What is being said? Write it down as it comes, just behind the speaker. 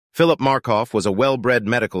Philip Markoff was a well-bred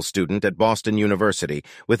medical student at Boston University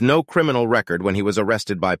with no criminal record when he was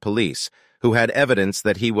arrested by police, who had evidence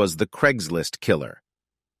that he was the Craigslist killer.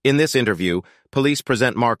 In this interview, police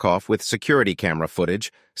present Markoff with security camera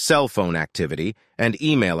footage, cell phone activity, and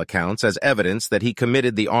email accounts as evidence that he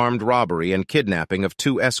committed the armed robbery and kidnapping of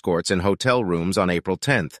 2 escorts in hotel rooms on April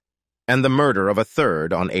 10th, and the murder of a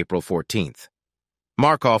third on April 14th.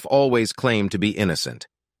 Markoff always claimed to be innocent,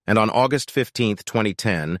 and on August 15,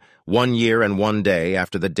 2010, 1 year and 1 day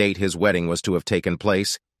after the date his wedding was to have taken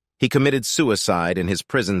place, he committed suicide in his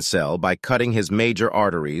prison cell by cutting his major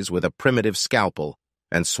arteries with a primitive scalpel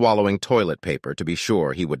and swallowing toilet paper to be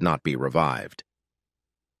sure he would not be revived.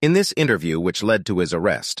 In this interview, which led to his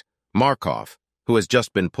arrest, Markoff, who has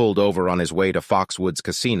just been pulled over on his way to Foxwoods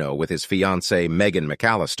Casino with his fiancée Megan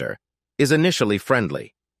McAllister, is initially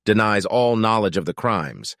friendly, denies all knowledge of the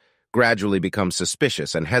crimes, gradually becomes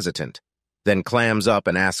suspicious and hesitant, then clams up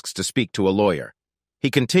and asks to speak to a lawyer. He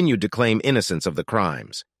continued to claim innocence of the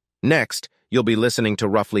crimes. Next, you'll be listening to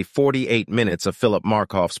roughly 48 minutes of Philip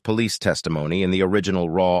Markoff's police testimony in the original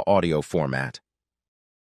raw audio format.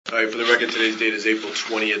 All right, for the record, today's date is April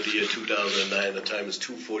 20th, the year 2009. The time is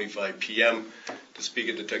 2:45 p.m. The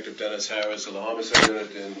speaker, Detective Dennis Harris of the Homicide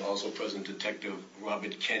Unit, and also present Detective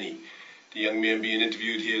Robert Kenny. The young man being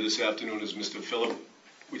interviewed here this afternoon is Mr. Philip.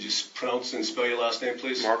 Would you pronounce and spell your last name,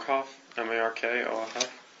 please? Markoff, M-A-R-K-O-F-F.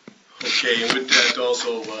 Okay, and with that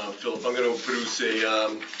also, Philip, I'm going to produce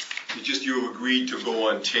you agreed to go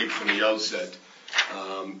on tape from the outset.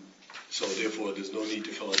 So therefore, there's no need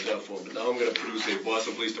to fill out that form. But now I'm going to produce a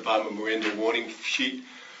Boston Police Department Miranda warning sheet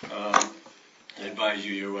and advise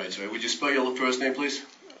you your rights. Right? Would you spell your first name, please?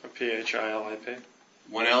 P-H-I-L-I-P.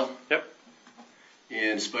 1 L? Yep.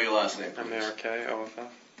 And spell your last name, please. M-A-R-K-O-F-F.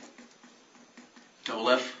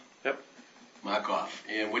 Double F? Yep. Markoff.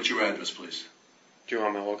 And what's your address, please? Do you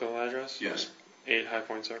want my local address? Yes. 8 High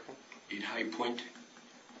Point Circle. 8 High Point?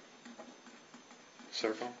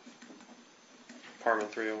 Circle.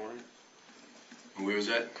 Apartment 301. And where is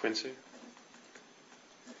that? Quincy.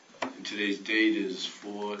 And today's date is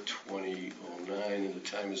 4/20/09, and the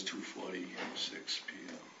time is 2:46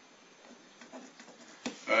 p.m.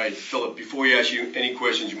 All right, Philip, before we ask you any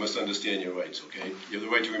questions, you must understand your rights, okay? You have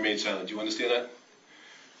the right to remain silent. Do you understand that?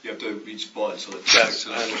 You have to respond, so let's Yes,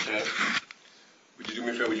 I understand. Would you do me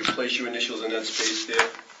a favor? Would you place your initials in that space there?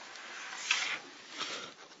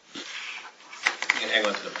 You can hang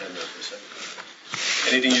on to the pen there for a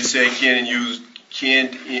second. Anything you say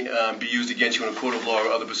can't be used against you in a court of law or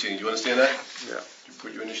other proceedings. Do you understand that? Yeah. You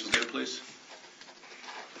put your initials there, please.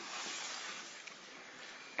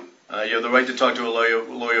 You have the right to talk to a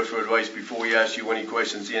lawyer for advice before we ask you any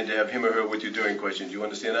questions and to have him or her with you during questions. Do you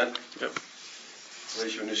understand that? Yep.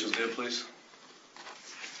 Place your initials there, please.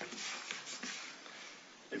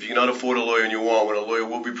 If you cannot afford a lawyer and you want one, a lawyer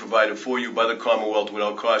will be provided for you by the Commonwealth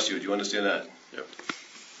without cost to you. Do you understand that? Yep.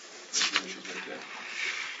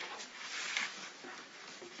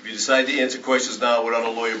 If you decide to answer questions now without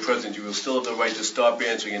a lawyer present, you will still have the right to stop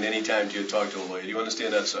answering at any time till you talk to a lawyer. Do you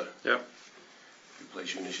understand that, sir? Yep. You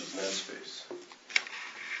place your initials in that space.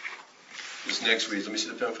 This next reads, let me see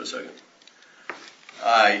the pen for a second.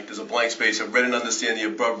 I, there's a blank space. I've read and understand the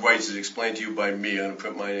above rights as explained to you by me. I'm going to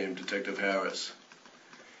print my name, Detective Harris.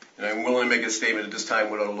 And I'm willing to make a statement at this time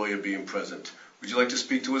without a lawyer being present. Would you like to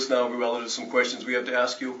speak to us now relative to some questions we have to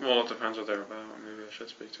ask you? Well, it depends what they're about. Maybe I should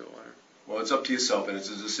speak to a lawyer. Well, it's up to yourself, and it's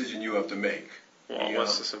a decision you have to make. Well,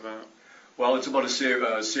 what's this about? Well, it's about a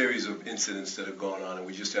series of incidents that have gone on, and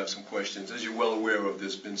we just have some questions. As you're well aware of,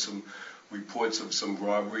 there's been some reports of some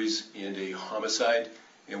robberies and a homicide,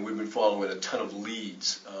 and we've been following a ton of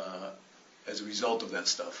leads as a result of that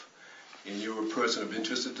stuff. And you're a person of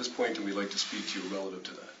interest at this point, and we'd like to speak to you relative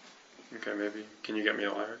to that. Okay, maybe. Can you get me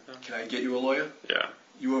a lawyer then? Can I get you a lawyer? Yeah.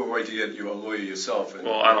 You have a right to get you a lawyer yourself. And,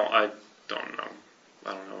 well, I don't know.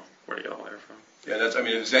 I don't know where to get a lawyer from. Yeah,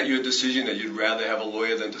 is that your decision that you'd rather have a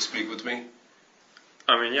lawyer than to speak with me?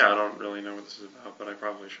 I mean, yeah, I don't really know what this is about, but I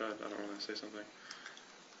probably should. I don't want to say something.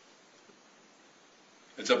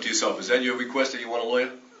 It's up to yourself. Is that your request that you want a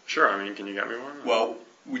lawyer? Sure. I mean, can you get me one? Well,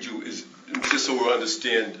 just so we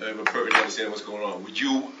understand, I have a perfect understanding of what's going on, would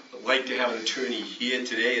you like to have an attorney here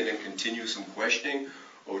today and then continue some questioning,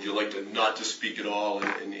 or would you like to not to speak at all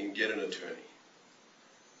and get an attorney?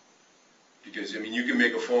 Because, I mean, you can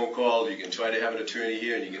make a phone call, you can try to have an attorney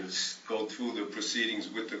here, and you can go through the proceedings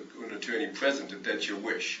with an attorney present if that's your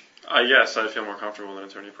wish. Yes, I'd feel more comfortable with an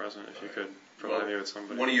attorney present if you could provide me with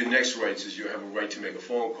somebody. One of your next rights is you have a right to make a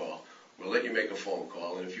phone call. We'll let you make a phone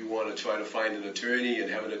call, and if you want to try to find an attorney and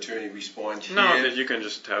have an attorney respond to you. No, if you can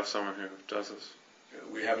just have someone who does this.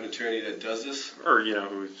 we have an attorney that does this? Or, you know,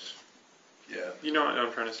 who's, Yeah. you know what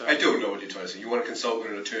I'm trying to say? I do know what you're trying to say. You want to consult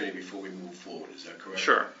with an attorney before we move forward, is that correct?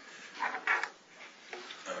 Sure.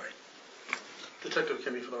 All right. Detective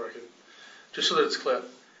Kenny, for the record, just so that it's clear,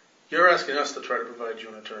 you're asking us to try to provide you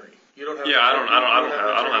an attorney. You don't have. Yeah, I don't have a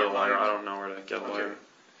attorney lawyer. in I mind. don't know where to get a lawyer.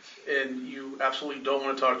 And you absolutely don't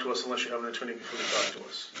want to talk to us unless you have an attorney before you talk to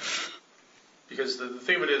us. Because the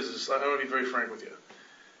thing of it is I want to be very frank with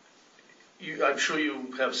you. I'm sure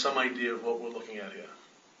you have some idea of what we're looking at here,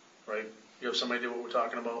 right? You have some idea what we're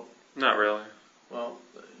talking about? Not really. Well,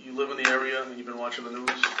 you live in the area and you've been watching the news?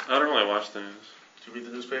 I don't really watch the news. Do you read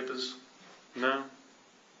the newspapers? No.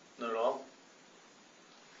 Not at all?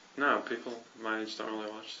 No, people my age don't really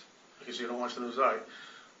watch. Because you don't watch the news, all right.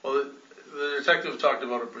 Well, the detective talked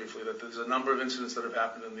about it briefly, that there's a number of incidents that have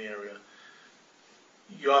happened in the area.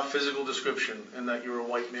 Your physical description, and that you're a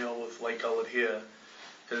white male with light-colored hair,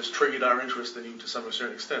 has triggered our interest in you to some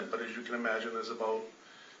certain extent. But as you can imagine, there's about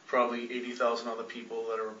probably 80,000 other people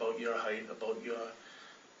that are about your height, about your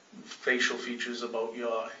facial features, about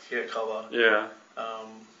your hair color. Yeah.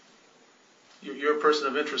 You're a person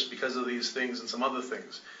of interest because of these things and some other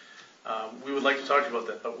things. We would like to talk to you about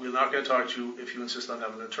that, but we're not going to talk to you if you insist on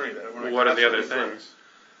having an attorney there. What are the other things?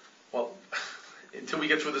 Well, until we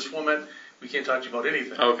get through this format, we can't talk to you about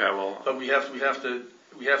anything. Okay, well. But we have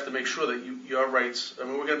to make sure that your rights. I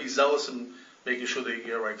mean, we're going to be zealous in making sure that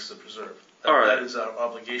your rights are preserved. All right. That is our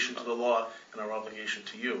obligation to the law and our obligation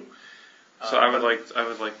to you. So I would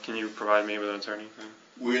like. Can you provide me with an attorney?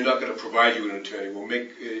 We're not going to provide you an attorney.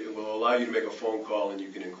 We'll allow you to make a phone call and you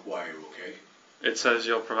can inquire, okay? It says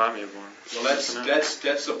you'll provide me with one. Well,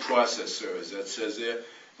 that's a process, sir, as that says there.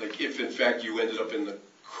 Like if in fact you ended up in the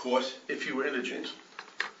court. If you were indigent.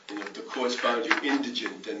 And if the courts found you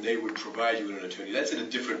indigent, then they would provide you with an attorney. That's in a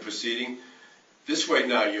different proceeding. This right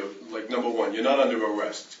now, you're like number one, you're not under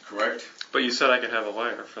arrest, correct? But you said I could have a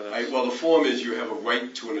lawyer for this. Well, the form is you have a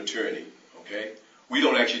right to an attorney, okay? We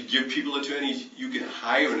don't actually give people attorneys. You can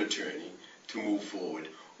hire an attorney to move forward.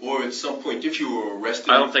 Or at some point, if you were arrested...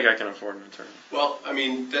 I don't think I can afford an attorney. Well, I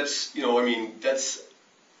mean, that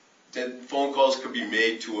phone calls could be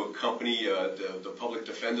made to a company, the public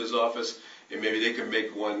defender's office, and maybe they can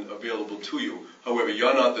make one available to you. However,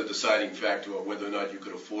 you're not the deciding factor of whether or not you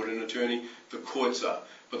could afford an attorney. The courts are.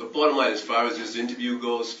 But the bottom line, as far as this interview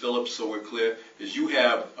goes, Philip, so we're clear, is you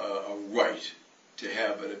have a right to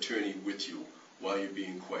have an attorney with you while you're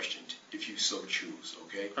being questioned, if you so choose,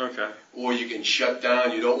 okay? Okay. Or you can shut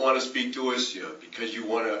down. You don't want to speak to us because you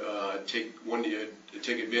want to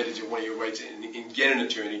take advantage of one of your rights and get an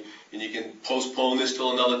attorney, and you can postpone this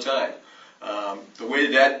till another time. The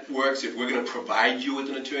way that works, if we're going to provide you with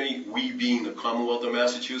an attorney, we being the Commonwealth of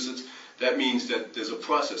Massachusetts, that means that there's a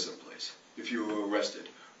process in place. If you were arrested,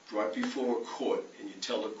 brought before a court, and you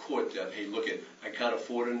tell the court that, hey, look, I can't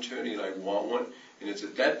afford an attorney and I want one, and it's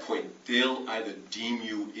at that point they'll either deem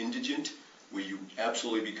you indigent, where you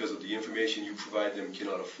absolutely, because of the information you provide them,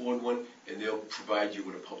 cannot afford one, and they'll provide you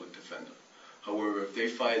with a public defender. However, if they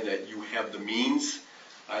find that you have the means,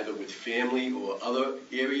 either with family or other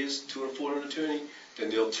areas to afford an attorney,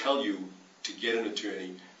 then they'll tell you to get an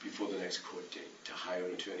attorney before the next court date, to hire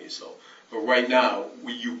an attorney yourself. But right now,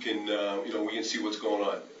 we can see what's going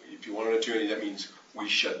on. If you want an attorney, that means we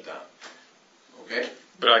shut down. Okay?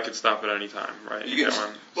 But I could stop at any time, right?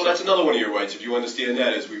 Well, that's another one of your rights. If you understand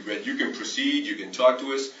that, as we read, you can proceed, you can talk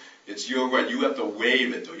to us. It's your right. You have to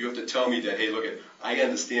waive it, though. You have to tell me that, hey, look, I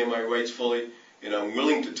understand my rights fully, and I'm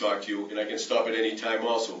willing to talk to you, and I can stop at any time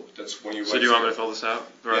also. That's one of your rights. So do you want me to fill this out?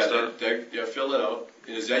 Yeah, fill it out.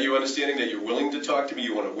 And is that your understanding, that you're willing to talk to me?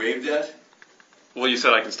 You want to waive that? Well, you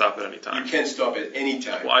said I can stop at any time. You can stop at any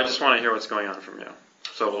time. Well, I just want to hear what's going on from you.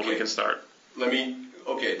 So we can start.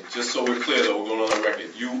 Just so we're clear, though, we're going on the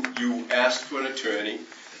record. You asked for an attorney.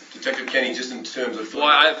 Detective Kenny, just in terms of...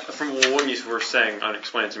 Well, from what you were saying,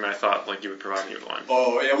 unexplained to me, I thought, like, you would provide me with one.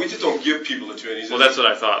 Oh, yeah, we just don't give people attorneys. Well, that's what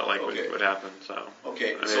I thought, would happen, so...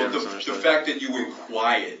 Okay, so the fact that you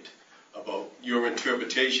inquired about your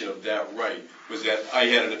interpretation of that right was that I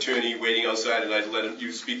had an attorney waiting outside and I'd let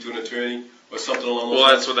you speak to an attorney or something along those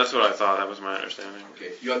lines? Well, that's what I thought. That was my understanding.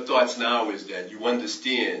 Okay, your thoughts now is that you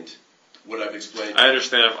understand what I've explained. I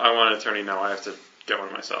understand if I want an attorney now, I have to get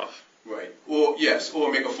one myself. Right. Or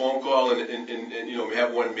make a phone call and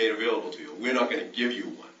have one made available to you. We're not going to give you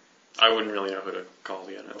one. I wouldn't really know who to call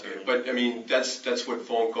to get an attorney. Okay, but I mean that's what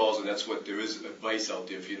phone calls and that's what there is advice out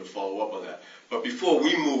there for you to follow up on that. But before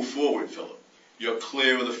we move forward, Philip, you're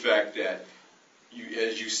clear of the fact that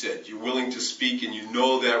as you said, you're willing to speak, and you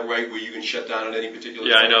know that right where you can shut down at any particular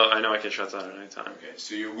Yeah, time? I know I can shut down at any time. Okay,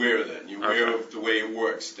 so you're aware of that, and you're aware of the way it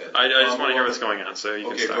works. That I just want to hear what's going on, so you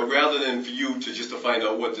can start. Okay, but rather than for you to find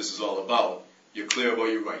out what this is all about, you're clear about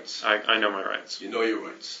your rights. I know my rights. You know your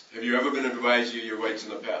rights. Have you ever been advised of your rights in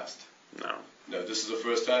the past? No. No, this is the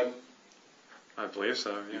first time? I believe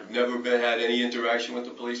so, yeah. You've never had any interaction with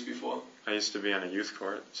the police before? I used to be on a youth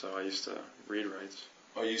court, so I used to read rights.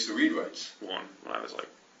 Oh, you used to read rights? When I was like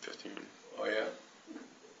 15. Oh, yeah?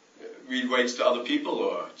 Read rights to other people,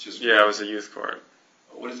 or just... Yeah, it was a youth court.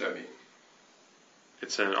 What does that mean?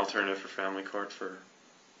 It's an alternative for family court for,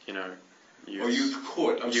 youth. Oh, youth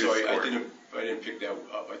court. I'm youth sorry, court. I didn't pick that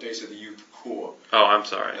up. I thought you said the youth court. Oh, I'm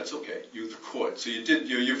sorry. That's okay. Youth court. So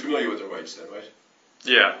you're familiar with the rights then, right?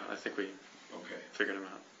 Yeah, I think we Okay. figured them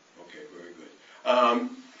out. Okay, very good.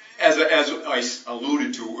 As I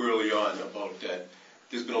alluded to early on about that,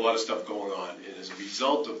 there's been a lot of stuff going on, and as a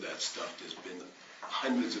result of that stuff, there's been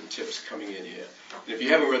hundreds of tips coming in here. And if you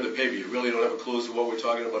haven't read the paper, you really don't have a clue as to what we're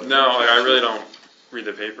talking about. No, I really don't read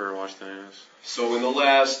the paper or watch the news. So in the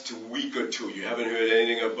last week or two, you haven't heard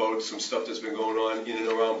anything about some stuff that's been going on in and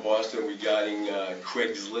around Boston regarding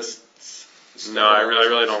Craigslist? No, I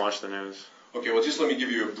really don't watch the news. Okay, well, just let me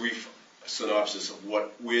give you a brief synopsis of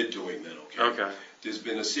what we're doing then, okay? Okay. There's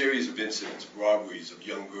been a series of incidents, robberies of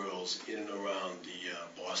young girls in and around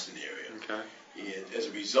the Boston area. Okay. And as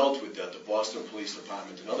a result with that, the Boston Police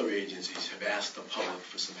Department and other agencies have asked the public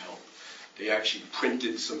for some help. They actually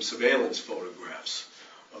printed some surveillance photographs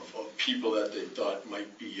of people that they thought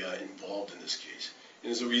might be involved in this case.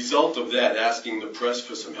 And as a result of that, asking the press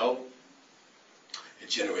for some help, it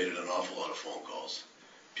generated an awful lot of phone calls.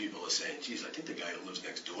 People are saying, geez, I think the guy who lives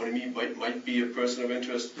next door to me might be a person of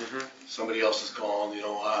interest. Mm-hmm. Somebody else is calling,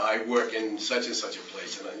 I work in such and such a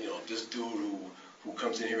place, and this dude who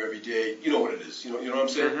comes in here every day, you know what it is, you know what I'm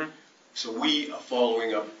saying? Mm-hmm. So we are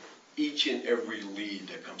following up each and every lead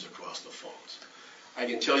that comes across the phones. I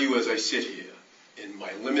can tell you as I sit here, in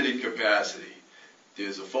my limited capacity,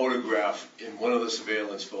 there's a photograph in one of the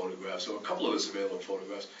surveillance photographs, or a couple of the surveillance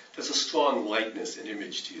photographs, that's a strong likeness and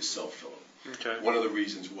image to yourself, Philip. Okay. One of the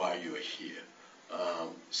reasons why you're here.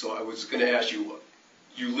 So I was going to ask you,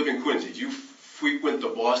 you live in Quincy. Do you frequent the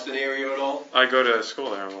Boston area at all? I go to school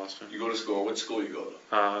there in Boston. You go to school. What school you go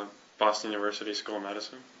to? Boston University School of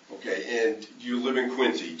Medicine. Okay, and you live in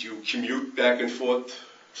Quincy. Do you commute back and forth?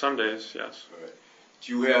 Some days, yes. All right.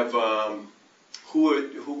 Do you have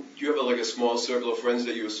do you have like a small circle of friends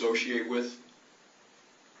that you associate with?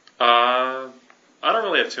 I don't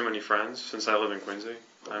really have too many friends since I live in Quincy.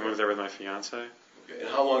 Okay. I moved there with my fiance. Okay, and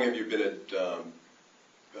how long have you been at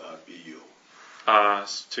BU?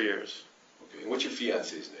 2 years. Okay, and what's your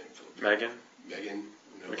fiance's name, Philip? Megan. Megan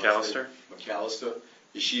McAllister. McAllister.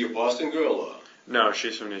 Is she a Boston girl or? No,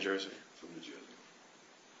 she's from New Jersey. From New Jersey.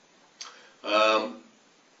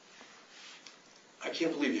 I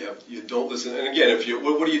can't believe you don't listen. And again,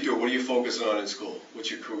 what do you do? What are you focusing on in school?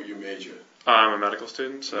 What's your major? I'm a medical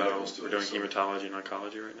student, so we're doing hematology and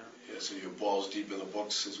oncology right now. Yeah, so you're balls deep in the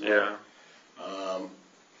books as well. Yeah.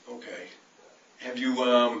 Okay. Have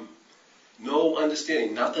you no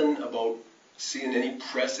understanding, nothing about seeing any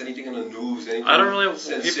press, anything in the news, anything I don't really.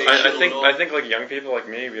 sensational I think like young people like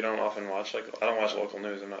me, we don't often watch I don't watch local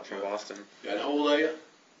news. I'm not from Boston. Yeah, and how old are you?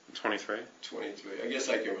 23. 23. I guess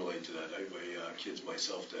I can relate to that. I have kids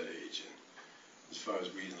myself that age, and as far as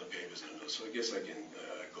reading the papers and the news, so I guess I can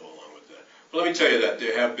go along with that. But let me tell you that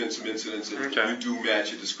there have been some incidents, and okay. You do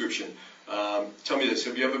match your description. Tell me this: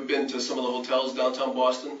 have you ever been to some of the hotels downtown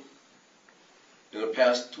Boston in the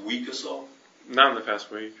past week or so? Not in the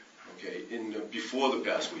past week. Okay, before the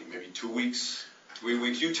past week, maybe 2 weeks, 3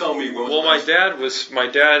 weeks. You tell me. Well, my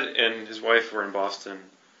dad and his wife were in Boston,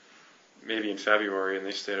 maybe in February, and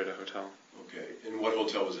they stayed at a hotel. Okay, and what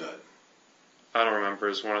hotel was that? I don't remember.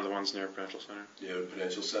 It's one of the ones near Prudential Center. Near the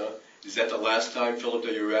Prudential Center. Is that the last time, Philip,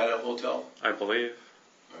 that you were at a hotel? I believe.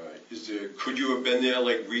 All right. Could you have been there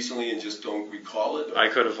like recently and just don't recall it? Or? I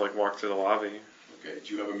could have walked through the lobby. Okay.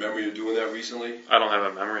 Do you have a memory of doing that recently? I don't have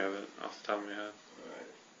a memory of it off the top of my head.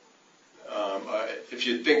 All right. If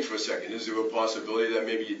you think for a second, is there a possibility that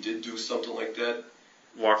maybe you did do something like that?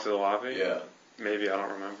 Walk through the lobby? Yeah. Maybe, I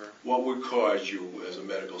don't remember. What would cause you, as a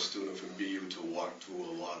medical student from BU, to walk through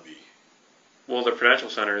a lobby? Well, the Prudential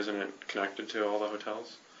Center, isn't it connected to all the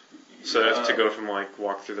hotels? So to go from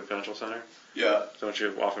walk through the Prudential Center? Yeah. Don't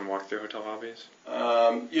you often walk through hotel lobbies?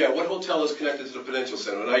 Yeah. What hotel is connected to the Prudential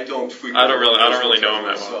Center? And I don't frequent. I don't really know them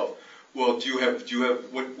that well. Well, do you have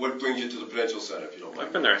what brings you to the Prudential Center, if you don't mind?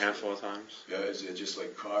 I've been there a handful of times. Yeah. Is it just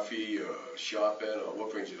like coffee or shopping, or what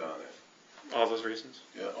brings you down there? All those reasons.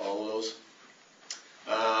 Yeah. All of those.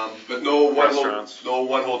 But no Restaurants.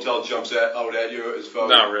 one hotel jumps out at you as far as...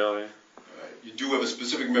 Not really. Right. You do have a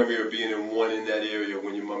specific memory of being in one in that area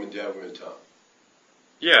when your mom and dad were in town?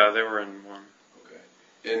 Yeah, they were in one.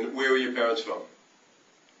 Okay. And where were your parents from?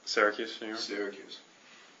 Syracuse, New York. Syracuse.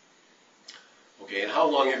 Okay, and how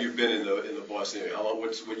long have you been in the Boston area?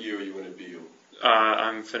 What year are you in at BU?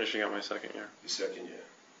 I'm finishing up my second year. Your second year.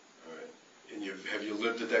 All right. And have you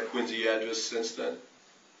lived at that Quincy address since then?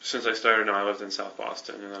 Since I started, no, I lived in South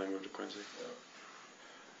Boston, and then I moved to Quincy.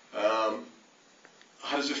 Yeah.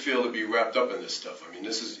 How does it feel to be wrapped up in this stuff? I mean,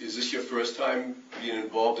 is this your first time being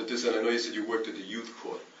involved at this? And I know you said you worked at the youth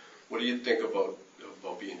court. What do you think about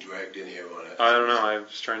being dragged in here on it? I don't know. I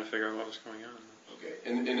was trying to figure out what was going on. Okay.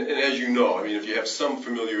 And as you know, I mean, if you have some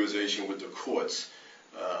familiarization with the courts,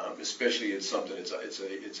 especially it's something, it's an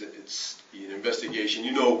investigation.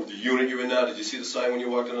 You know the unit you're in now. Did you see the sign when you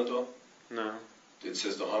walked in the door? No. It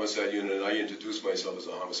says the homicide unit, and I introduced myself as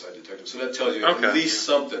a homicide detective. So that tells you Okay. at least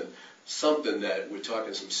something that we're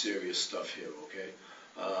talking some serious stuff here,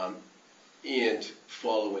 okay? And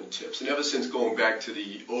following tips. And ever since going back to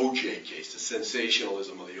the OJ case, the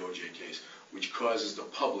sensationalism of the OJ case, which causes the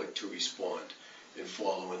public to respond in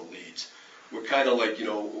following leads. We're kind of like,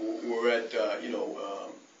 we're at, a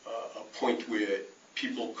point where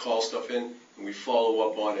people call stuff in and we follow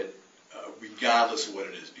up on it regardless of what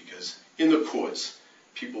it is. Because in the courts,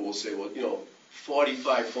 people will say, well,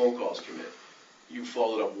 45 phone calls come in. You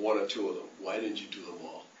followed up one or two of them. Why didn't you do them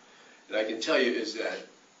all? And I can tell you is that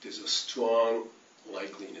there's a strong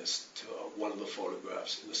likeliness to one of the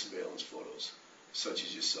photographs in the surveillance photos, such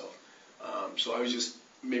as yourself. So I was just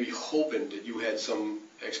maybe hoping that you had some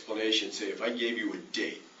explanation. Say, if I gave you a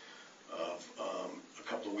date of a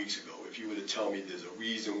couple of weeks ago, if you were to tell me there's a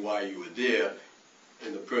reason why you were there,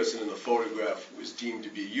 and the person in the photograph was deemed to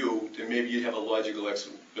be you, then maybe you'd have a logical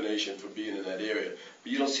explanation for being in that area.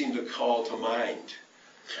 But you don't seem to call to mind.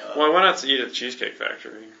 Well, I went out to eat at the Cheesecake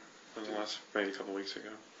Factory maybe a couple weeks ago.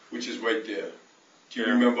 Which is right there. Do you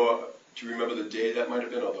Yeah. remember the day that might have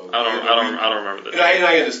been? Although I don't remember the and day.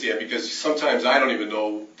 I understand, because sometimes I don't even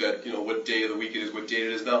know that what day of the week it is, what date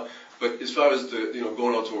it is now. But as far as the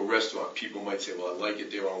going out to a restaurant, people might say, well, I like it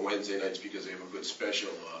there on Wednesday nights because they have a good special.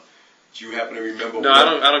 Do you happen to remember? No, I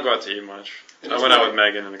don't go out to eat much. And I went out with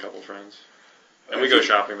Megan and a couple friends, and we go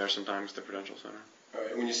shopping there sometimes at the Prudential Center. All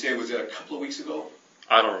right. When you say, was that a couple of weeks ago?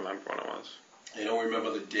 I don't remember when it was. I don't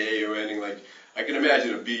remember the day or anything. Like, I can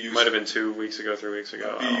imagine a BU. Might have been 2 weeks ago, 3 weeks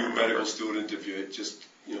ago. A BU medical student, if you just,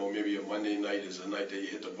 maybe a Monday night is a night that you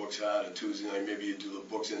hit the books hard, a Tuesday night maybe you do the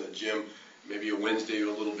books in the gym, maybe a Wednesday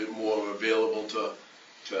you're a little bit more available to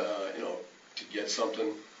get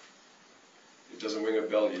something. It doesn't ring a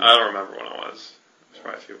bell. I don't remember when it was. It was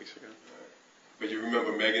probably a few weeks ago. But you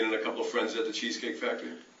remember Megan and a couple of friends at the Cheesecake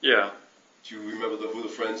Factory? Yeah. Do you remember who the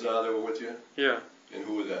friends are that were with you? Yeah. And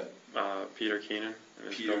who were that? Peter Keenan. And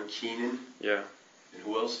his Peter Keenan? Yeah. And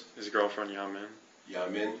who else? His girlfriend, Yamin.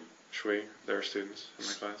 Yamin? Shui. They're students in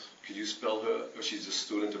my class. Could you spell her? Oh, she's a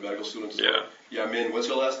student, a medical student as Yeah. well? Yamin, what's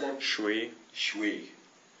her last name? Shui. Shui.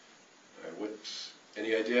 All right,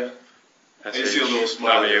 any idea? I S-H. see a little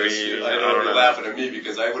smile. I W-E. don't know if you're laughing at me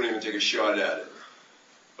because I wouldn't even take a shot at it.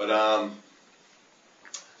 But,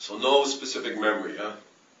 so no specific memory, huh?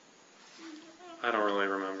 I don't really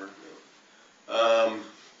remember.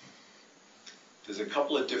 There's a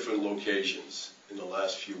couple of different locations in the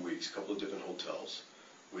last few weeks, a couple of different hotels,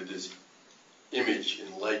 where this image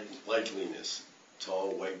and likeliness, tall,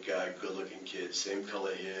 white guy, good-looking kid, same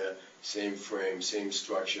color hair, same frame, same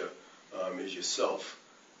structure as yourself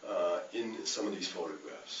in some of these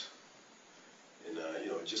photographs. And,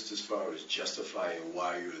 just as far as justifying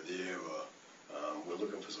why you're there, we're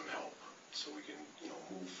looking for some help so we can,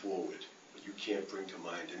 move forward. But you can't bring to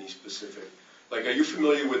mind any specific. Like, are you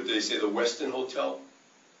familiar with, they say, the Westin Hotel?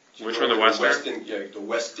 Which one, the Westin? Yeah, the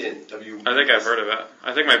Westin. I think I've heard of it.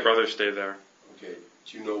 I think my brother stayed there. Okay.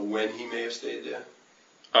 Do you know when he may have stayed there?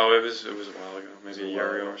 Oh, it was a while ago, maybe a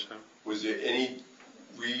year ago or so. Was there any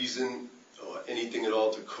reason or anything at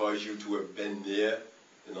all to cause you to have been there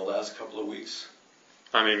in the last couple of weeks?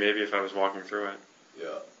 I mean, maybe if I was walking through it. Yeah.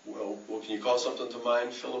 Well, can you call something to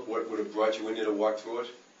mind, Philip? What would have brought you in here to walk through it?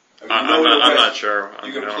 I'm not sure.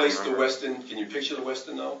 You can place the Westin. Can you picture the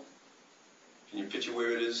Westin now? Can you picture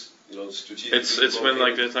where it is? Strategically. It's when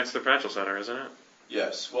it's next to the Prudential Center, isn't it?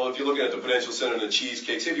 Yes. Well, if you're looking at the Prudential Center and the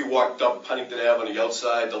Cheesecake, say if you walked up Huntington Ave on the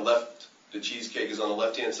outside, the Cheesecake is on the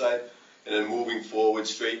left-hand side, and then moving forward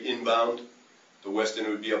straight inbound, the Westin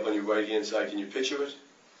would be up on your right-hand side. Can you picture it?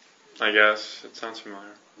 I guess. It sounds familiar.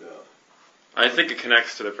 Yeah. I think it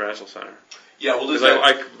connects to the Prudential Center. Yeah, well,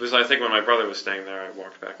 Because I think when my brother was staying there, I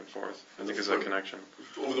walked back and forth. I think there's a connection.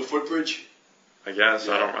 over the footbridge? I guess.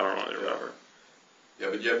 Yeah. I don't really remember. Yeah,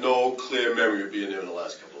 but you have no clear memory of being there in the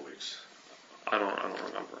last couple of weeks. I don't remember.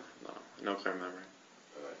 No clear memory.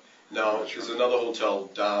 All right. Now, there's another hotel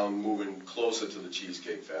down, moving closer to the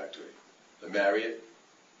Cheesecake Factory. The Marriott.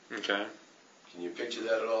 Okay. Can you picture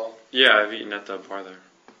that at all? Yeah, I've eaten at the bar there.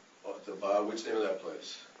 Oh, the bar, what's the name of that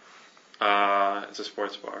place? It's a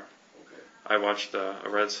sports bar. Okay. I watched a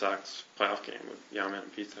Red Sox playoff game with Yaman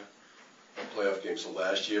and Pizza. A playoff game. So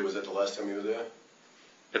last year, was that the last time you were there?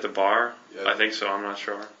 At the bar? Yeah. I think so. I'm not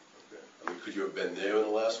sure. Okay. I mean, could you have been there in the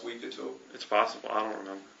last week or two? It's possible. I don't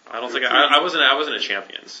remember. I don't think I wasn't at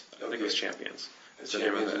Champions. I think it was Okay. Champions. It's the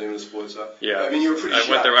name of the sports bar? Yeah. I mean, you were pretty I sharp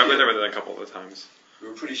went there. I've been kid. there with it a couple of times.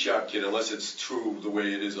 You're a pretty sharp kid, unless it's true the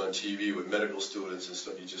way it is on TV with medical students and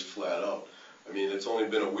stuff. You just flat out. I mean, it's only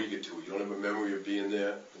been a week or two. You don't have a memory of being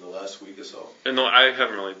there in the last week or so? And no, I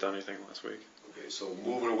haven't really done anything last week. Okay, so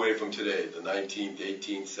moving away from today, the 19th,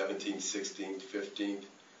 18th, 17th, 16th, 15th,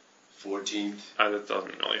 14th, That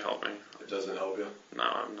doesn't really help me. it doesn't help you? No,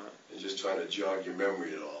 I'm not. And just trying to jog your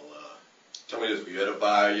memory at all. Tell me this, were you at a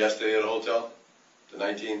bar yesterday at a hotel? The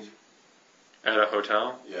 19th? At a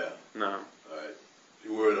hotel? Yeah, No. all right.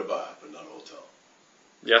 You were at a bar, but not a hotel.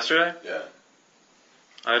 Yesterday? Yeah,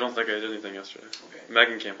 I don't think I did anything yesterday. okay.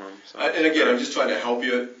 Megan came home. So. And again, I'm just trying to help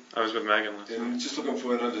you. I was with Megan last night. And just looking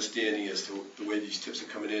for an understanding as to the way these tips are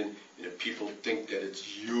coming in, and if people think that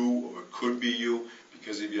it's you or it could be you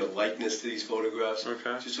because of your likeness to these photographs.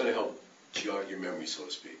 Okay. Just trying to help jog your memory, so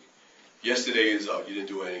to speak. Yesterday is out. You didn't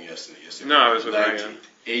do anything yesterday. No, I was with 19th, Megan.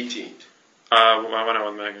 18th. I went out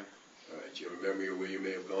with Megan. All right. Do you have a memory of where you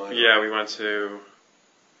may have gone? Yeah, we went to.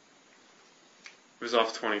 It was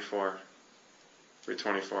off 24. Route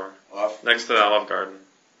 24. Off Next to the Olive Garden.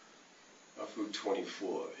 off Route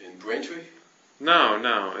 24 in Braintree, No,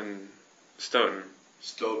 in Stoughton.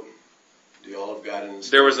 Stoughton, the Olive Garden. In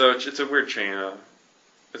There was it's a weird chain.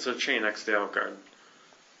 It's a chain next to the Olive Garden.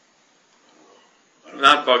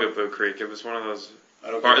 Not Bugaboo Creek. It was one of those.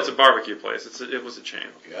 It's a barbecue place. It was a chain.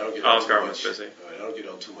 Okay, I don't get Olive out too Garden much. was busy. All right, I don't get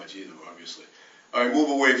out too much either, obviously. All right, move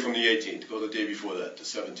away from the 18th. Go the day before that, the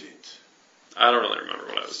 17th. I don't really remember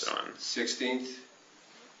what I was doing. 16th.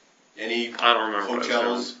 Any I don't remember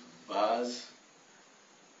hotels, bars,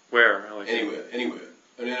 where. anywhere.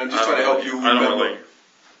 I mean, I'm just trying to help you I remember. don't really.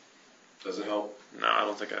 Doesn't help. No, I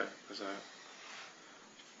don't think I was at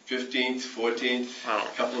 15th, 14th, I a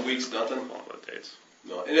couple of weeks, nothing. all the dates.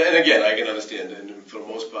 No, and again, I can understand, and for the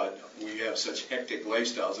most part, we have such hectic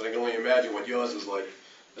lifestyles, and I can only imagine what yours is like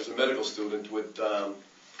as a medical student with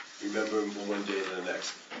remembering from one day to the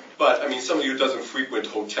next. But, I mean, somebody who doesn't frequent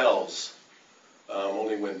hotels,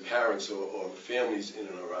 only when parents or families in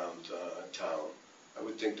and around town, I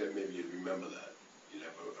would think that maybe you'd remember that. You'd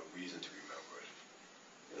have a reason to remember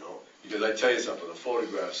it, you know? Because I tell you something, the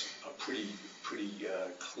photographs are pretty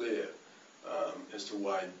clear as to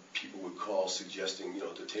why people would call suggesting,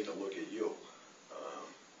 to take a look at you.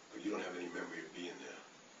 But you don't have any memory of being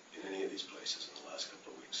there in any of these places in the last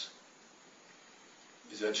couple of weeks.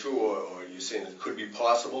 Is that true, or are you saying it could be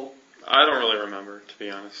possible? I don't really remember, to be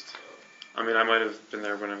honest. I mean, I might have been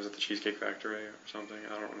there when I was at the Cheesecake Factory or something.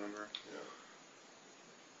 I don't remember. Yeah.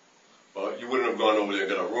 Well, you wouldn't have gone over there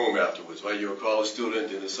and got a room afterwards, right? You're a college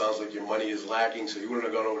student, and it sounds like your money is lacking, so you wouldn't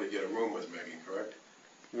have gone over to get a room with Megan, correct?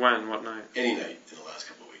 When? What night? Any night in the last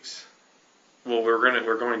couple of weeks. Well, we're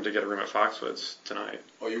going to get a room at Foxwoods tonight.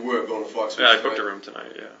 Oh, you were going to Foxwoods? Yeah, I booked a room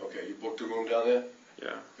tonight. Yeah. Okay, you booked a room down there?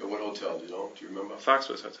 Yeah. At what hotel? Do you remember?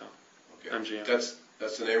 Foxwoods Hotel. Okay. MGM.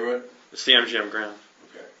 That's the name of it? It's the MGM Grand.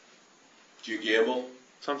 Okay. Do you gamble?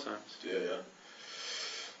 Sometimes. Yeah.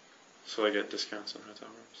 So I get discounts on hotel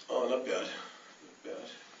rooms. Oh, not bad. Not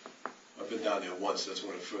bad. I've been down there once. That's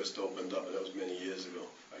when it first opened up, and that was many years ago.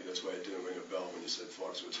 That's why it didn't ring a bell when you said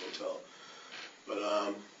Foxwoods Hotel. But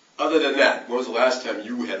other than that, when was the last time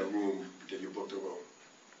you had a room that you booked a room?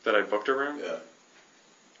 That I booked a room? Yeah.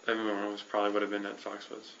 I don't know. It would have been at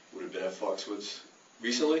Foxwoods. Would have been at Foxwoods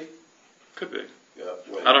recently? Could be. Yeah.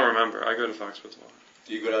 When? I don't remember. I go to Foxwoods a lot.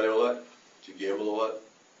 Do you go down there a lot? Do you gamble a lot?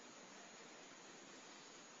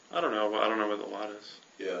 I don't know. I don't know what the lot is.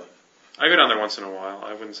 Yeah. I go down there once in a while.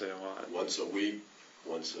 I wouldn't say a lot. Once a week?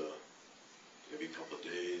 Once maybe a couple of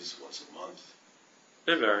days? Once a month?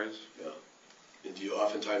 It varies. Yeah. And do you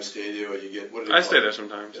oftentimes stay there, or you get I stay there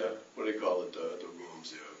sometimes. Yeah. What do they call it? The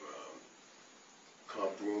rooms there,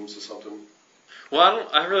 comp rooms or something. Well,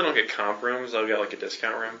 I really don't get comp rooms. I'll get like a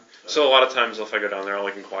discount room. So a lot of times, if I go down there, I'll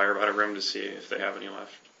like inquire about a room to see if they have any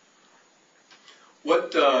left.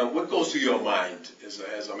 What goes through your mind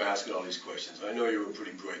as I'm asking all these questions? I know you're a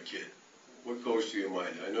pretty bright kid. What goes through your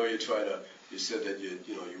mind? I know you said that you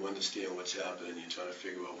understand what's happening, you're trying to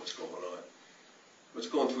figure out what's going on. What's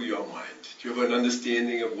going through your mind? Do you have an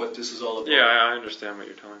understanding of what this is all about? Yeah, I understand what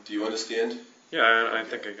you're telling me. Do you understand? Yeah, I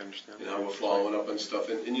think I can understand. And how we're following up on stuff.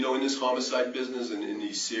 And in this homicide business and in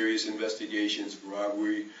these serious investigations,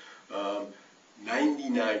 robbery,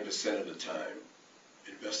 99% of the time,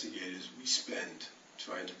 investigators, we spend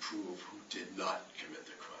trying to prove who did not commit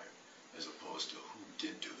the crime as opposed to who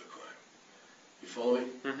did do the crime. You follow me?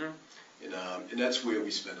 Mm-hmm. And that's where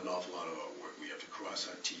we spend an awful lot of our work. We have to cross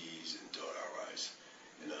our T's and dot our I's.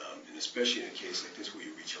 And especially in a case like this where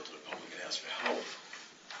you reach out to the public and ask for help,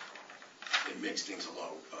 it makes things a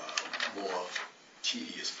lot more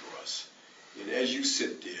tedious for us. And as you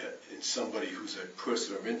sit there, and somebody who's a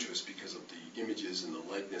person of interest because of the images and the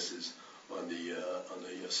likenesses on the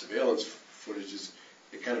surveillance footages,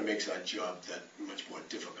 it kind of makes our job that much more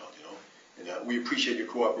difficult, And we appreciate your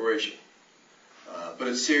cooperation. But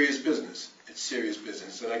it's serious business. It's serious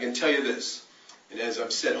business. And I can tell you this, and as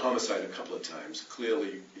I've said homicide a couple of times,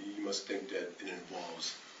 clearly you must think that it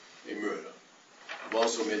involves a murder. I've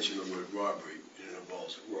also mentioned the word robbery, and it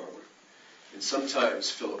involves a robbery. And sometimes,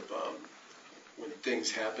 Philip, when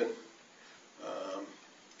things happen,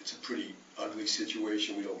 it's a pretty ugly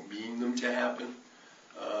situation. We don't mean them to happen.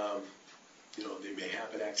 They may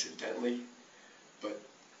happen accidentally. But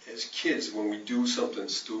as kids, when we do something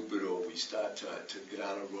stupid or we start to get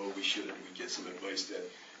on a road we shouldn't, we get some advice that,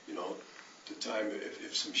 the time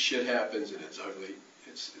if some shit happens and it's ugly,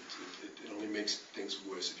 it only makes things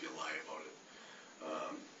worse if you lie about it.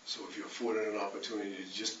 So if you're afforded an opportunity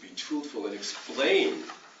to just be truthful and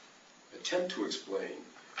attempt to explain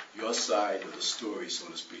your side of the story, so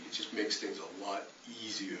to speak, it just makes things a lot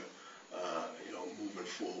easier, moving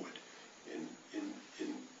forward.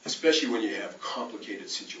 Especially when you have complicated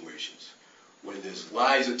situations. When there's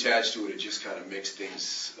lies attached to it, it just kind of makes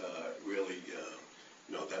things really,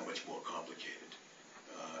 that much more complicated.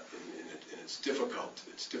 And it's difficult.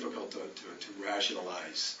 It's difficult to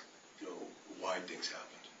rationalize, why things happened.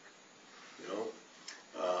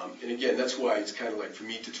 And again, that's why it's kind of like for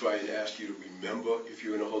me to try and ask you to remember if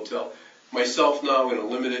you're in a hotel. Myself now in a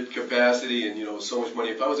limited capacity and, so much money.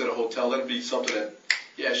 If I was at a hotel, that'd be something that,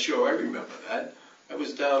 yeah, sure, I remember that. I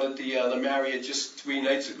was down at the Marriott just 3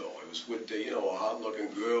 nights ago. I was with a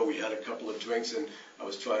hot-looking girl. We had a couple of drinks, and I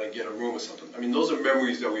was trying to get a room or something. I mean, those are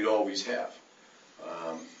memories that we'd always have.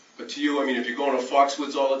 But to you, I mean, if you're going to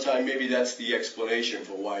Foxwoods all the time, maybe that's the explanation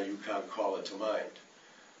for why you can't call it to mind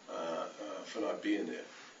for not being there.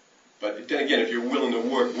 But then again, if you're willing to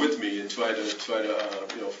work with me and try to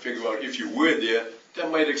figure out if you were there,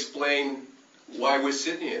 that might explain why we're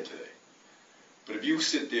sitting here today. But if you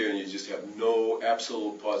sit there and you just have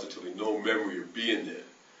positively no memory of being there,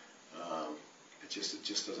 it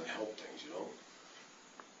just doesn't help things,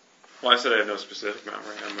 Well, I said I had no specific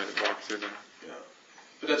memory. I might have walked through there. Yeah,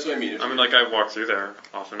 but that's what I mean. I walk through there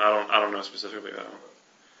often. I don't know specifically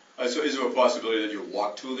though. So is there a possibility that you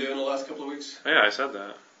walked through there in the last couple of weeks? Yeah, I said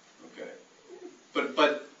that. Okay,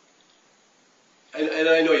 but and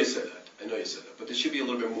I know you said that. But there should be a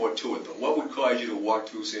little bit more to it, though. What would cause you to walk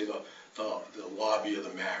through, say, the lobby of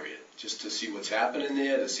the Marriott, just to see what's happening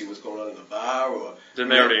there, to see what's going on in the bar, or? Didn't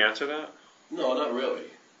they already answer that? No, not really.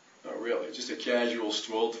 Not really. Just a casual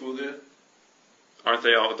stroll through there. Aren't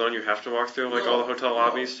they all? Don't you have to walk through all the hotel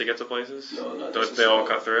lobbies to get to places? No, not Don't they all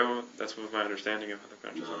cut through? That's what my understanding of the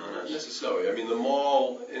country. No, not necessarily. I mean, the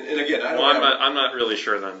mall, and again, I don't. Well, I'm not really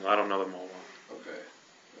sure then. I don't know the mall well. Okay,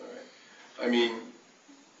 all right. I mean,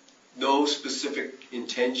 no specific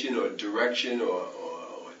intention or direction or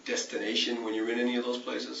destination when you're in any of those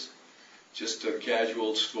places. Just a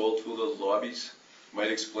casual stroll through those lobbies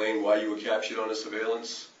might explain why you were captured on a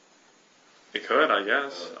surveillance. It could, I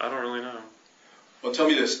guess. I don't really know. Well, tell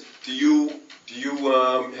me this: Do you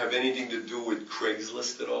have anything to do with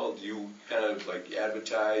Craigslist at all? Do you kind of like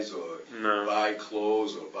advertise or buy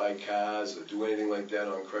clothes or buy cars or do anything like that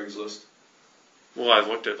on Craigslist? Well, I've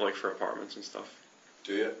looked at for apartments and stuff.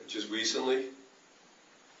 Do you? Just recently?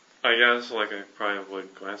 I guess I probably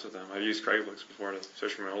would glance at them. I've used Craigslist before to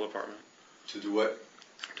search for my old apartment. To do what?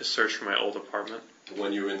 To search for my old apartment. The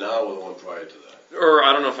one you're in now or the one prior to that? Or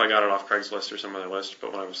I don't know if I got it off Craigslist or some other list,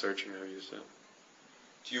 but when I was searching, I used it.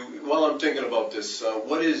 While I'm thinking about this,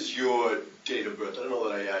 what is your date of birth? I don't know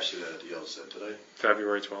that I asked you that at the outset, did I?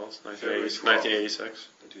 February 12th, 1986.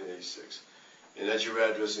 1986. And that's your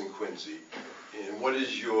address in Quincy. And what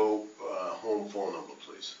is your home phone number,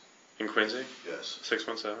 please? In Quincy? Yes.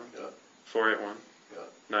 617. Yeah. 481. Yeah.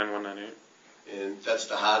 9198. And that's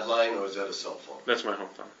the hard line, or is that a cell phone? That's my home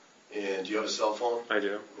phone. And do you have a cell phone? I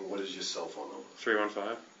do. And what is your cell phone number?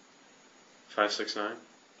 315.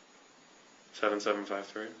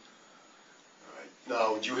 569-7753. All right.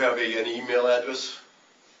 Now, do you have an email address?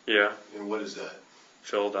 Yeah. And what is that?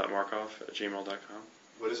 Phil.Markoff@gmail.com.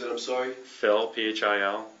 What is it? I'm sorry. Phil, Phil.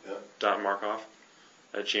 Yeah.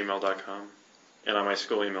 .Markoff@gmail.com. And on my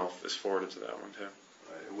school email is forwarded to that one too.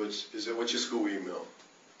 All right. And what's your school email?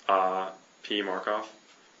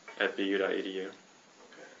 P.Markoff@bu.edu. Okay.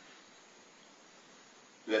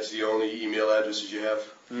 And that's the only email addresses you have?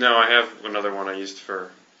 No, I have another one I used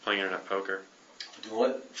for playing internet poker. Do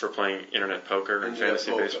what? For playing internet poker and Internet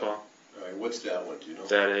fantasy poker. baseball. All right. What's that one? Do you know?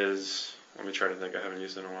 That is, let me try to think. I haven't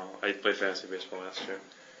used it in a while. I played fantasy baseball last year.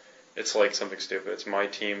 It's like something stupid. It's my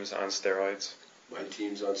teams on steroids My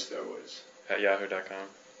team's on steroids. at yahoo.com.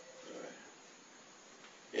 All right.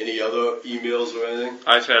 Any other emails or anything?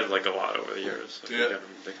 I've had like a lot over the years. Yeah.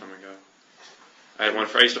 They come and go. I had one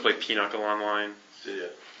I used to play Pinochle online. Yeah.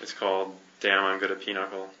 It's called Damn I'm Good at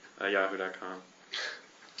Pinochle at yahoo.com.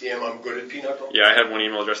 Damn, I'm good at Pinochle? Yeah, I had one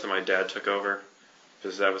email address that my dad took over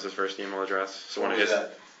because that was his first email address. So What one of was his,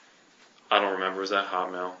 that? I don't remember, was that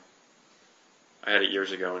Hotmail? I had it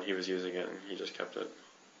years ago and he was using it and he just kept it.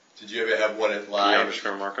 Did you ever have one at live?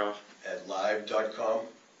 Markoff. At live.com?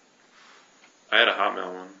 I had a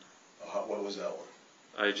Hotmail one. What was that one?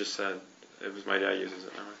 I just said it was my dad uses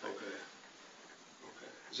it now. I think. Okay.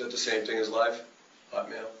 Is that the same thing as live?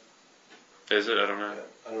 Hotmail? Is it? I don't know. Yeah.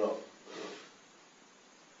 I don't know.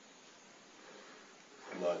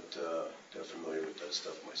 I'm not that familiar with that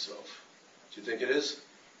stuff myself. Do you think it is?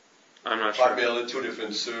 I'm not sure. Hotmail are two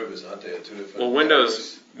different servers, aren't they? Two different. Well,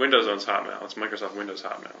 Windows owns Hotmail. It's Microsoft Windows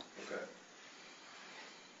Hotmail. Okay.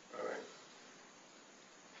 All right.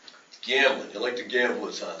 Gambling. You like to gamble,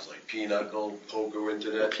 it sounds like. Pinochle, poker,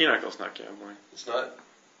 internet. Well, Pinocle's not gambling. It's not?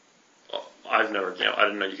 Well, I've never gambled. I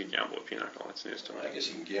didn't know you could gamble with Pinochle. That's news to me. I guess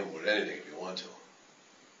you can gamble with anything if you want to.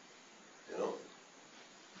 You know?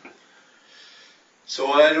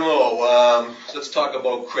 So, I don't know. Let's talk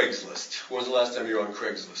about Craigslist. When was the last time you were on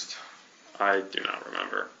Craigslist? I do not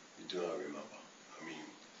remember. You do not remember. I mean,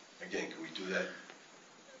 again, can we do that?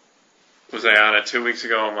 Was I on it 2 weeks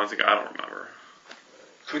ago, a month ago? I don't remember.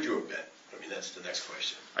 Could you have been? I mean, that's the next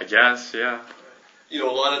question. I guess, yeah. You know,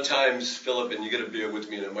 a lot of times, Philip, and you got to bear with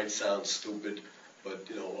me, and it might sound stupid, but,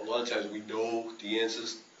 you know, a lot of times we know the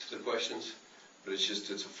answers to the questions, but it's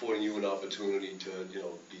affording you an opportunity to, you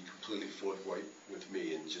know, be completely forthright with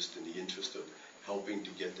me, and just in the interest of helping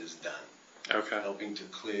to get this done. Okay. Helping to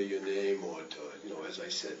clear your name, or to, you know, as I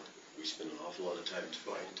said, we spend an awful lot of time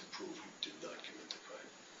trying to prove you did not commit the crime.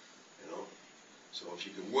 You know? So if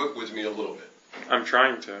you could work with me a little bit. I'm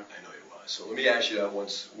trying to. I know you are. So let me ask you that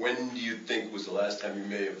once. When do you think was the last time you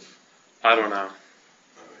may have... I don't know. All right.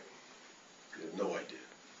 You have no idea.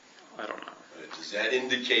 I don't know. Does that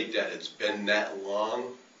indicate that it's been that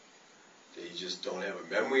long that you just don't have a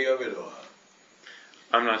memory of it, or...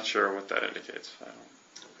 I'm not sure what that indicates. I don't.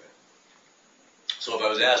 Okay. So if I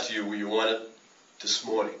was asked you, were you on it this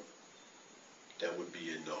morning? That would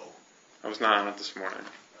be a no. I was not on it this morning.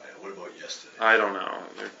 All right. What about yesterday? I don't know.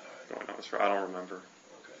 They're going on this. I don't remember.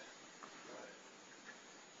 Okay. All right.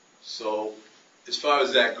 So, as far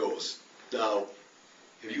as that goes, now,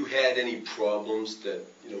 have you had any problems that,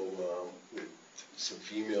 you know, with some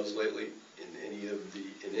females lately in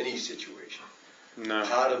any situation? No.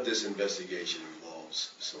 Part of this investigation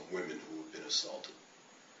involves some women who have been assaulted,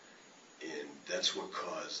 and that's what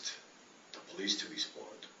caused the police to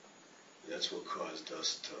respond. And that's what caused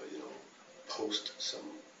us to, you know, post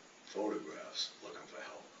some photographs looking for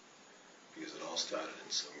help, because it all started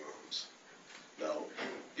in some rooms. Now,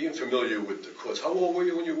 being familiar with the courts, how old were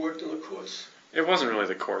you when you worked in the courts? It wasn't really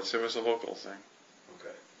the courts. It was a local thing.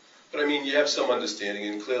 Okay. But I mean, you have some understanding,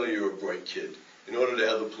 and clearly you're a bright kid. In order to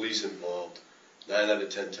have the police involved, 9 out of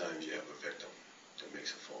 10 times you have a victim that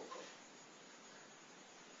makes a phone call.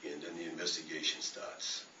 And then the investigation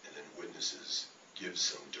starts, and then witnesses give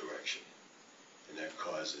some direction. And that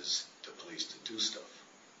causes the police to do stuff.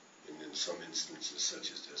 And in some instances,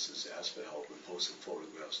 such as this, is ask for help and post some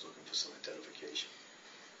photographs looking for some identification.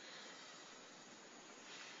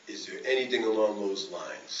 Is there anything along those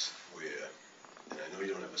lines where, and I know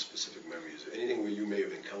you don't have a specific memory, is there anything where you may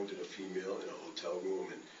have encountered a female in a hotel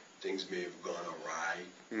room and things may have gone awry?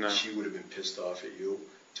 No. She would have been pissed off at you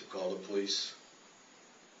to call the police?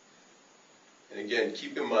 And again,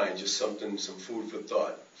 keep in mind, just some food for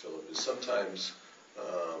thought, Philip, is sometimes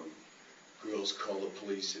girls call the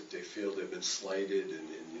police if they feel they've been slighted, and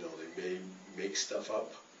you know, they may make stuff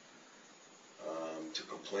up to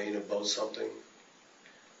complain about something.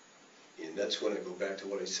 And that's when I go back to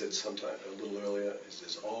what I said sometime a little earlier, is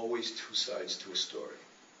there's always two sides to a story.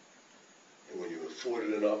 and when you're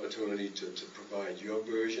afforded an opportunity to provide your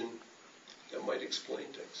version, that might explain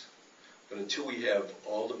things. But until we have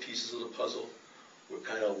all the pieces of the puzzle, we're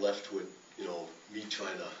kind of left with, me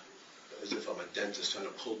trying to, as if I'm a dentist, trying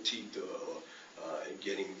to pull teeth and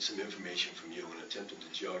getting some information from you and attempting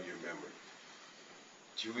to jog your memory.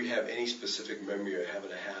 Do you have any specific memory of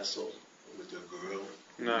having a hassle with a girl?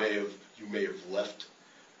 No. You may have left,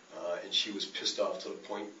 and she was pissed off to the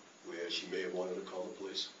point where she may have wanted to call the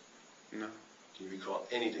police? No. Do you recall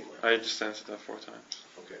anything like that? I just answered that 4 times.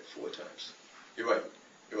 Okay, 4 times. You're right.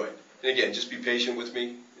 And again, just be patient with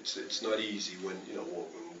me. It's not easy when,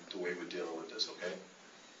 the way we're dealing with this, okay?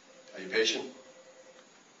 Are you patient?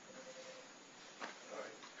 All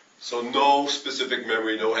right. So no specific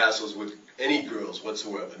memory, no hassles with any girls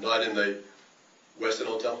whatsoever. Not in the Westin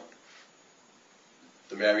Hotel?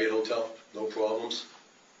 The Marriott Hotel? No problems?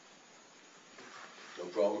 No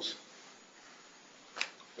problems?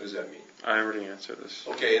 What does that mean? I already answered this.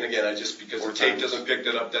 Okay, and again, because the tape doesn't pick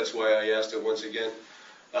that up, that's why I asked it once again.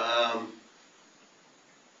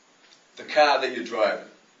 The car that you're driving,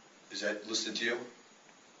 is that listed to you?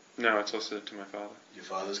 No, it's listed to my father. Your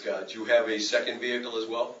father's car. Do you have a second vehicle as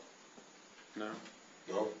well? No.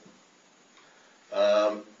 No?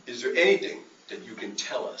 Is there anything that you can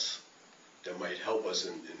tell us that might help us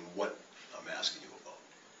in what I'm asking you about?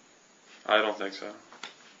 I don't think so.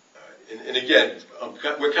 And again,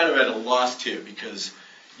 we're kind of at a loss here because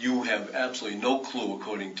you have absolutely no clue,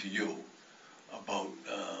 according to you, about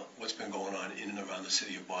what's been going on in and around the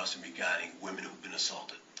city of Boston regarding women who've been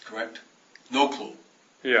assaulted. Correct? No clue.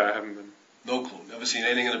 Yeah, I haven't been. No clue. Never seen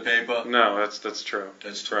anything in the paper? No, that's true.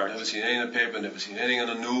 That's true. Correct. Never seen anything in the paper, never seen anything in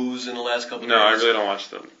the news in the last couple of No, I days? really don't watch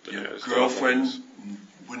the Your news. girlfriend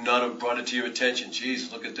would not have brought it to your attention.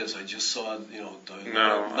 Geez, look at this. I just saw, No, nothing.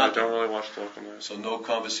 I don't really watch the local news. So no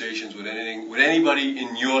conversations with anybody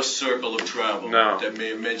in your circle of travel No. that may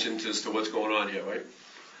have mentioned as to what's going on here, right?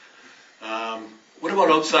 What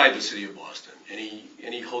about outside the city of Boston?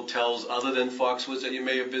 Any hotels other than Foxwoods that you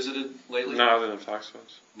may have visited lately? No, other than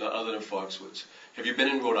Foxwoods. Not other than Foxwoods. Have you been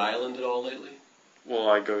in Rhode Island at all lately? Well,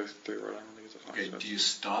 I go through Rhode Island to get to Foxwoods. Okay, do you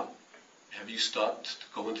stop? Have you stopped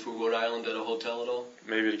going through Rhode Island at a hotel at all?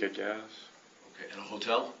 Maybe to get gas. Okay, at a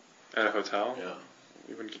hotel? At a hotel? Yeah.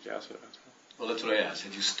 You wouldn't get gas at a hotel. Well, that's what I asked.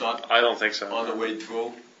 Had you stopped I don't think so. on the way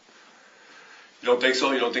through? You don't think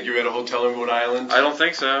so? You don't think you're at a hotel in Rhode Island? I don't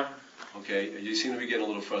think so. Okay, you seem to be getting a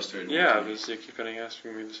little frustrated. Yeah, with me. because you keep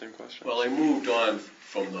asking me the same question. Well, I moved on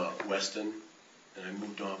from the Westin, and I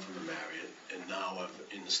moved on from the Marriott, and now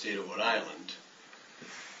I'm in the state of Rhode Island.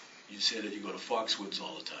 You say that you go to Foxwoods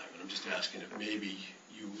all the time, and I'm just asking if maybe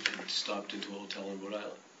you had stopped into a hotel in Rhode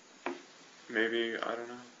Island. Maybe, I don't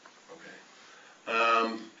know.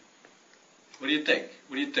 Okay. What do you think?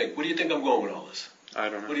 What do you think I'm going with all this? I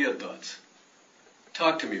don't know. What are your thoughts?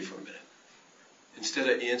 Talk to me for a minute. Instead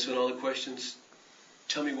of answering all the questions,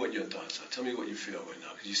 tell me what your thoughts are. Tell me what you feel right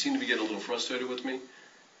now, because you seem to be getting a little frustrated with me.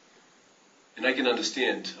 And I can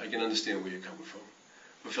understand where you're coming from.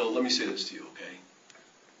 But Phil, let me say this to you, okay?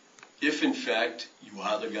 If in fact you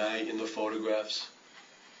are the guy in the photographs,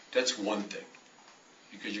 that's one thing.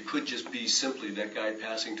 Because you could just be simply that guy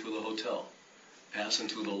passing through the hotel, passing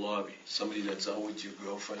through the lobby, somebody that's out with your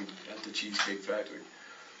girlfriend at the Cheesecake Factory,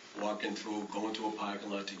 walking through, going to a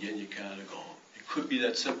parking lot to get in your car to go home. It could be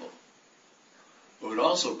that simple. Or it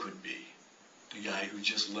also could be the guy who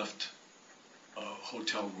just left a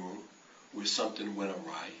hotel room where something went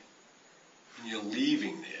awry, and you're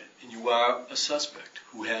leaving there, and you are a suspect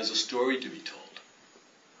who has a story to be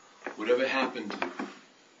told. Whatever happened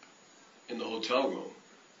in the hotel room,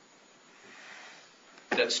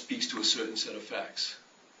 that speaks to a certain set of facts.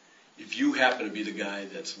 If you happen to be the guy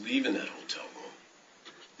that's leaving that hotel room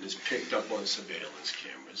and is picked up on surveillance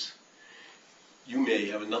cameras, you may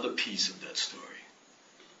have another piece of that story.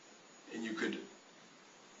 And you could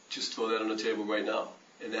just throw that on the table right now,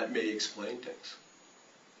 and that may explain things.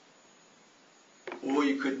 Or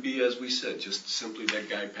you could be, as we said, just simply that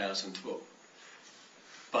guy passing through.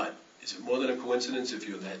 But is it more than a coincidence if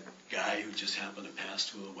you're that guy who just happened to pass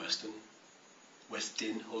through the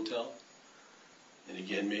Westin Hotel? And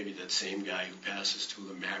again, maybe that same guy who passes through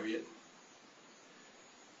the Marriott,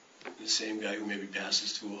 the same guy who maybe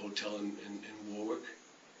passes through a hotel in Warwick.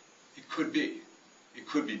 It could be. It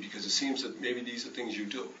could be, because it seems that maybe these are things you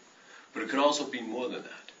do. But it could also be more than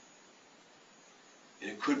that.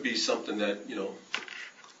 And it could be something that,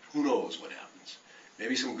 who knows what happens.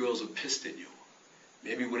 Maybe some girls are pissed at you.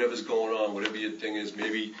 Maybe whatever's going on, whatever your thing is,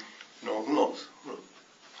 maybe, who knows?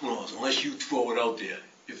 Who knows? Unless you throw it out there.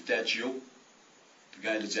 If that's you, the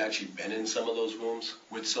guy that's actually been in some of those rooms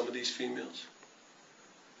with some of these females,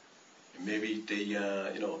 And maybe they,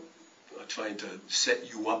 are trying to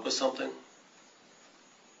set you up or something.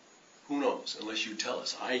 Who knows, unless you tell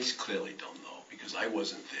us. I clearly don't know, because I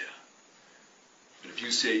wasn't there. But if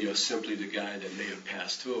you say you're simply the guy that may have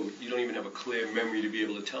passed through, you don't even have a clear memory to be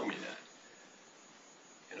able to tell me that.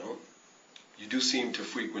 You know? You do seem to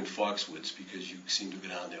frequent Foxwoods because you seem to go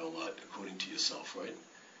down there a lot, according to yourself, right?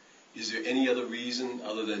 Is there any other reason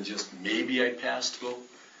other than just maybe I passed through?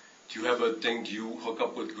 Do you have a thing, do you hook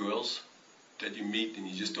up with girls that you meet and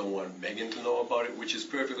you just don't want Megan to know about it, which is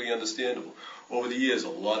perfectly understandable. Over the years, a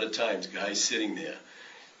lot of times, guys sitting there,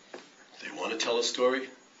 they want to tell a story,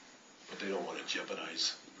 but they don't want to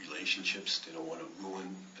jeopardize relationships. They don't want to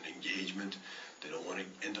ruin an engagement. They don't want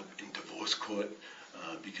to end up in divorce court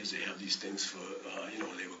because they have these things for, they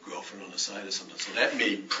have a girlfriend on the side or something. So that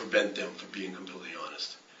may prevent them from being completely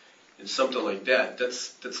honest. And something like that,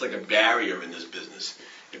 that's like a barrier in this business.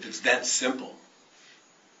 If it's that simple,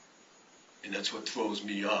 and that's what throws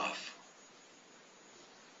me off,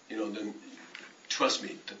 then trust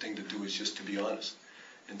me, the thing to do is just to be honest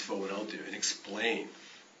and throw it out there and explain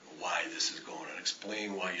why this is going on.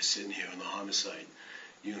 Explain why you're sitting here in the homicide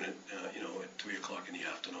unit, at 3 o'clock in the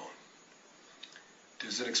afternoon.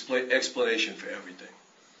 There's an explanation for everything,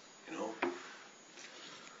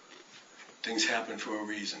 Things happen for a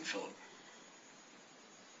reason, Philip.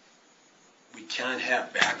 We can't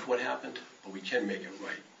have back what happened, but we can make it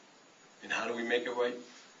right. And how do we make it right?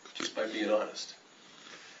 Just by being honest.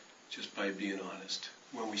 Just by being honest.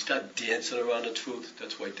 When we start dancing around the truth,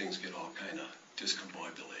 that's why things get all kind of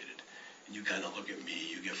discombobulated. And you kind of look at me,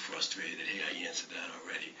 you get frustrated, hey, I answered that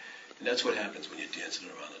already. And that's what happens when you're dancing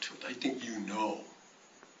around the truth. I think you know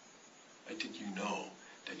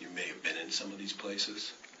that you may have been in some of these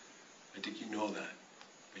places. I think you know that.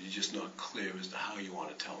 But you're just not clear as to how you want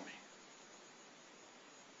to tell me.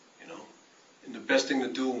 And the best thing to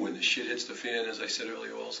do when the shit hits the fan, as I said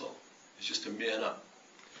earlier also, is just to man up.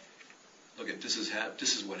 Look, this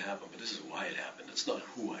is what happened, but this is why it happened. That's not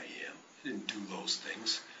who I am. I didn't do those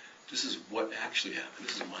things. This is what actually happened.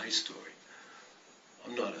 This is my story.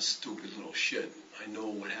 I'm not a stupid little shit. I know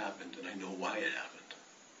what happened, and I know why it happened.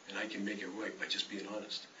 And I can make it right by just being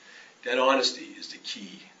honest. That honesty is the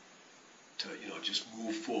key to, just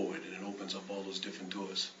move forward, and it opens up all those different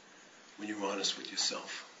doors when you're honest with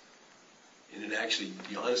yourself. And it actually,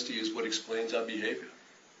 the honesty is what explains our behavior.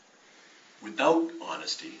 Without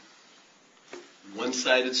honesty,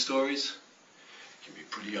 one-sided stories can be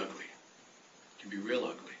pretty ugly. Can be real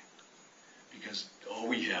ugly. Because all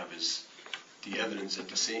we have is the evidence at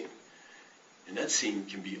the scene. And that scene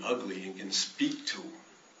can be ugly and can speak to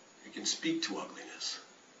ugliness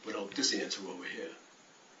without this answer over here.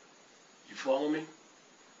 You follow me?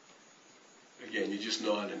 Again, you just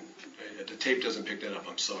nod, and the tape doesn't pick that up.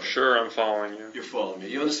 I'm sorry. Sure, I'm following you. You're following me.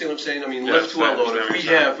 You understand what I'm saying? I mean, Yes, left well alone.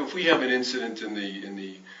 I If we have an incident in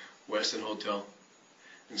the Westin Hotel,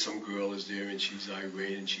 and some girl is there and she's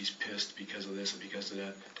irate and she's pissed because of this and because of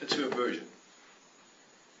that, that's her version.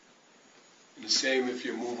 And the same if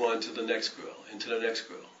you move on to the next girl, into the next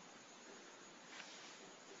girl.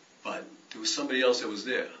 But there was somebody else that was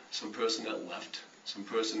there, some person that left, some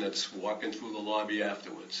person that's walking through the lobby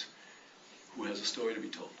afterwards, who has a story to be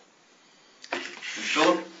told. And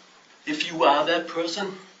Philip, if you are that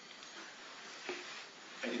person,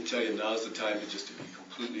 I can tell you now's the time to be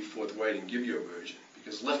completely forthright and give your version.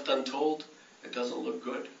 Because left untold, it doesn't look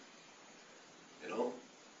good.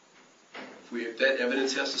 If that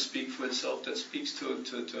evidence has to speak for itself, that speaks to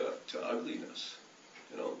ugliness.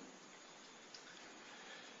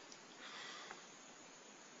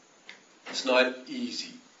 It's not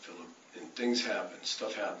easy, Philip, and things happen,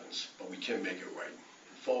 stuff happens, but we can make it right.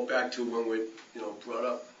 And fall back to when we're, brought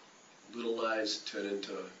up, little lies turn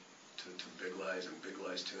into big lies, and big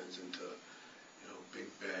lies turns into, big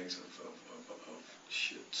bags of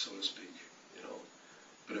shit, so to speak,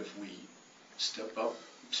 But if we step up,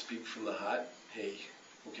 speak from the heart, hey,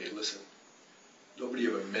 okay, listen, nobody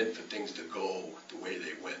ever meant for things to go the way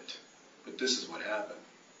they went, but this is what happened.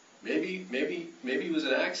 Maybe it was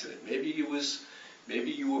an accident. Maybe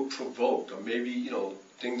you were provoked, or maybe,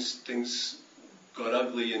 things got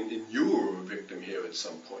ugly and you were a victim here at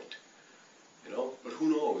some point. But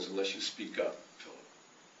who knows unless you speak up, Philip?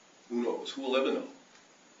 Who knows? Who will ever know?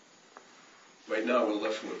 Right now we're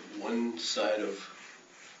left with one side of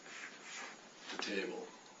the table,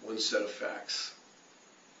 one set of facts.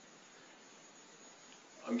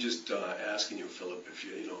 I'm just asking you, Philip, if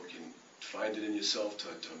you can find it in yourself to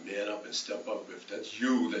man up and step up. If that's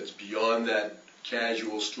you, that's beyond that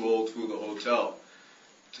casual stroll through the hotel,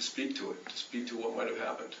 to speak to it, to speak to what might have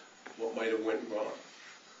happened, what might have went wrong.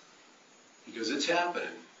 Because it's happening.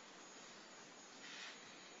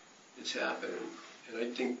 It's happening. And I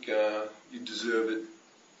think you deserve it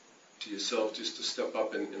to yourself just to step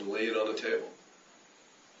up and lay it on the table.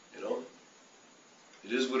 You know?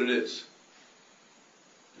 It is what it is.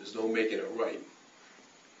 There's no making it right.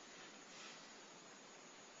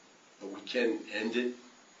 But we can end it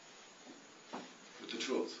with the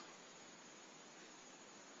truth.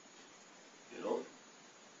 You know?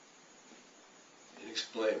 And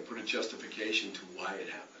explain, put a justification to why it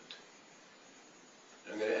happened.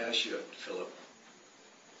 And I'm going to ask you, Philip,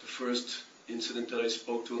 the first incident that I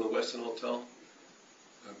spoke to in the Westin Hotel,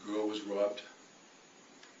 a girl was robbed.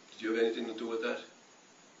 Did you have anything to do with that?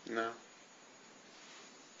 No.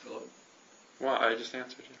 Philip? Well, I just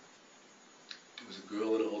answered you. There was a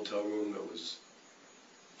girl in a hotel room that was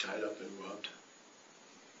tied up and robbed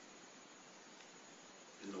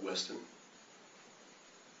in the Westin.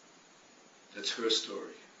 That's her story.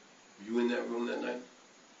 Were you in that room that night?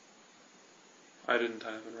 I didn't tie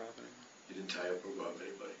up and rob anyone. You didn't tie up and rob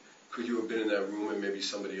anybody. Could you have been in that room and maybe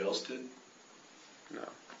somebody else did? No.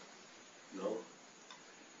 No?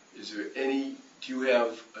 Is there any, do you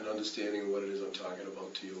have an understanding of what it is I'm talking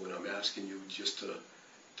about to you when I'm asking you just to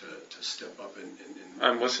step up and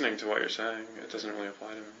I'm listening to what you're saying. It doesn't really apply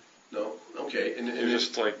to me. No? Okay. And you're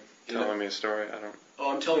just like telling me a story.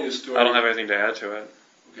 Oh, I'm telling you a story. I don't have anything to add to it.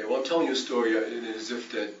 Okay, well, I'm telling you a story as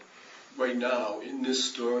if that right now in this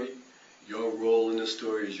story, your role in this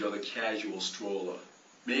story is you're the casual stroller.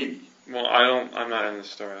 Maybe. Well, I'm not in this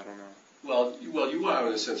story. I don't know. Well, you are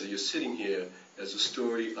in the sense that you're sitting here as the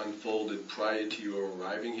story unfolded prior to your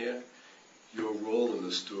arriving here. Your role in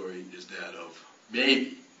the story is that of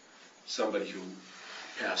maybe somebody who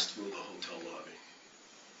passed through the hotel lobby.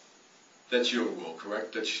 That's your role,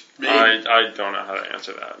 correct? That's maybe. I don't know how to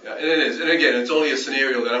answer that. Yeah, and it is. And again, it's only a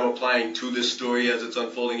scenario that I'm applying to this story as it's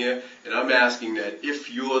unfolding here. And I'm asking that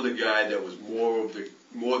if you're the guy that was more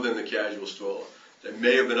than the casual stroller, that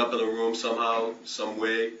may have been up in the room somehow, some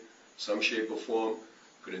way, some shape or form,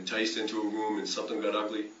 could entice into a room and something got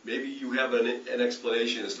ugly, maybe you have an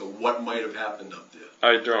explanation as to what might have happened up there.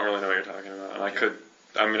 I don't really know what you're talking about.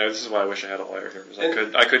 And this is why I wish I had a lawyer here,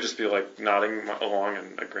 because I could just be like nodding along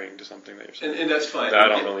and agreeing to something that you're saying. And that's fine. I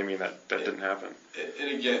don't really mean that didn't happen.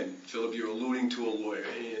 And again, Philip, you're alluding to a lawyer,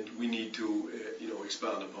 and we need to,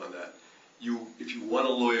 expound upon that. If you want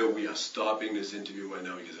a lawyer, we are stopping this interview right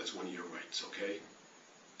now because that's one of your rights, okay?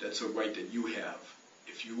 That's a right that you have.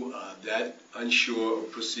 If you are that unsure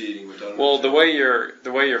of proceeding without well, the way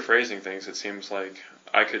you're phrasing things, it seems like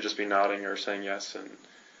I could just be nodding or saying yes, and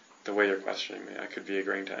the way you're questioning me, I could be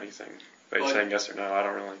agreeing to anything by saying yes or no. I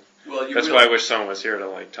don't really. Well, that's why I wish someone was here to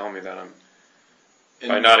like tell me that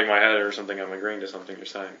by nodding my head or something, I'm agreeing to something you're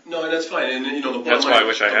saying. No, and that's fine. And the bottom that's line, why I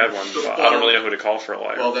wish I had one. But I don't really know who to call for a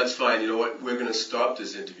lawyer. Well, that's fine. You know what? We're going to stop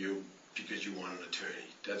this interview because you want an attorney.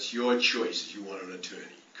 That's your choice. If you want an attorney.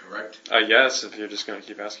 Correct? Yes, if you're just going to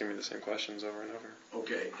keep asking me the same questions over and over.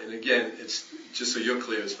 Okay, and again, it's just so you're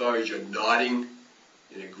clear, as far as you're nodding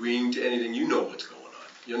and agreeing to anything, you know what's going on.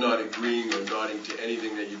 You're not agreeing or nodding to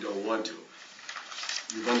anything that you don't want to.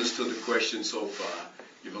 You've understood the question so far.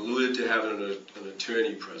 You've alluded to having an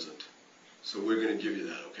attorney present. So we're going to give you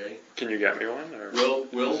that, okay? Can you get me one? Or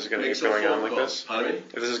we'll is this going to make keep some going phone on like calls. this? Pardon me?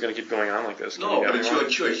 If this is going to keep going on like this, can no, you get but me it's one? your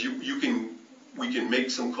choice. We can make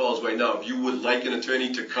some calls right now. If you would like an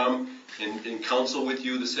attorney to come and counsel with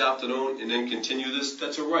you this afternoon and then continue this,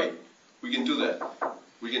 that's all right. We can do that.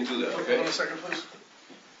 We can do that, okay? Hold on a second, please.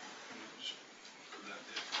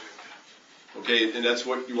 Okay, and that's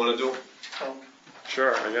what you want to do? Oh,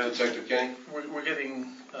 Sure, I guess. Detective Kenny? we're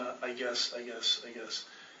getting, I guess.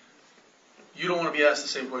 You don't want to be asked the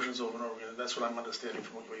same questions over and over again. That's what I'm understanding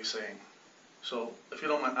from what you're saying. So, if you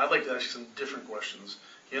don't mind, I'd like to ask you some different questions.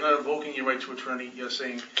 You're not invoking your right to attorney. You're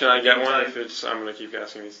saying. Can I get one? I'm going to keep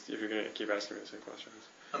asking these. If you're going to keep asking me the same questions.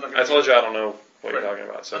 I told you I don't know what you're talking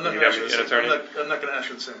about. So can you get me an attorney? I'm not going to ask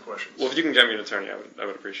you the same questions. Well, if you can get me an attorney, I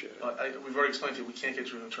would appreciate it. We've already explained to you we can't get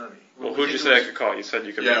you an attorney. Well, who'd you say I could call? You said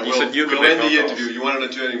you could. Yeah, you said you could we'll make end the phone interview. calls. You want an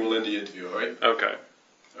attorney? We'll end the interview. All right? Okay.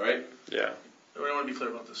 All right? Yeah. I want to be clear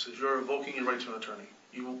about this. Is you're invoking your right to an attorney.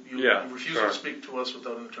 You refuse to speak to us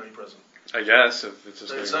without an attorney present. I guess if it's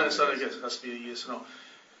just. It's not I guess. It has to be a yes or no.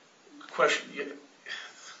 Question.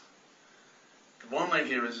 The bottom line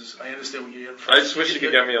here is I understand what you're. I just wish you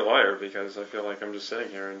could get me a lawyer because I feel like I'm just sitting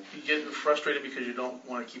here and. You get frustrated because you don't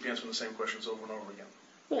want to keep answering the same questions over and over again.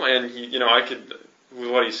 Well, and I could.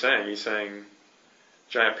 What he's saying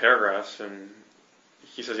giant paragraphs, and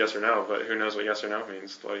he says yes or no, but who knows what yes or no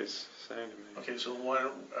means? What he's saying to me. Okay, so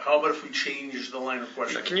how about if we change the line of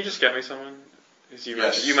questioning? Can you just get me someone?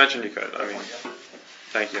 Yes. You mentioned you could. I mean,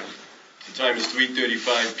 thank you. The time is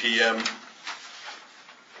 3:35 p.m.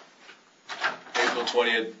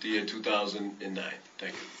 20th, the year 2009.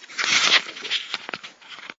 Thank you.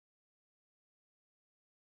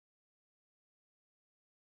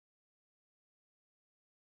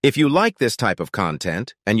 If you like this type of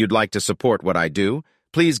content and you'd like to support what I do,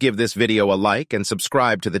 please give this video a like and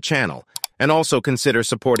subscribe to the channel, and also consider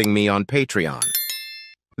supporting me on Patreon.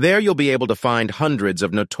 There you'll be able to find hundreds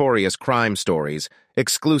of notorious crime stories,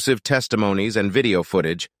 exclusive testimonies, and video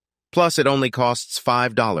footage, plus it only costs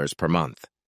 $5 per month.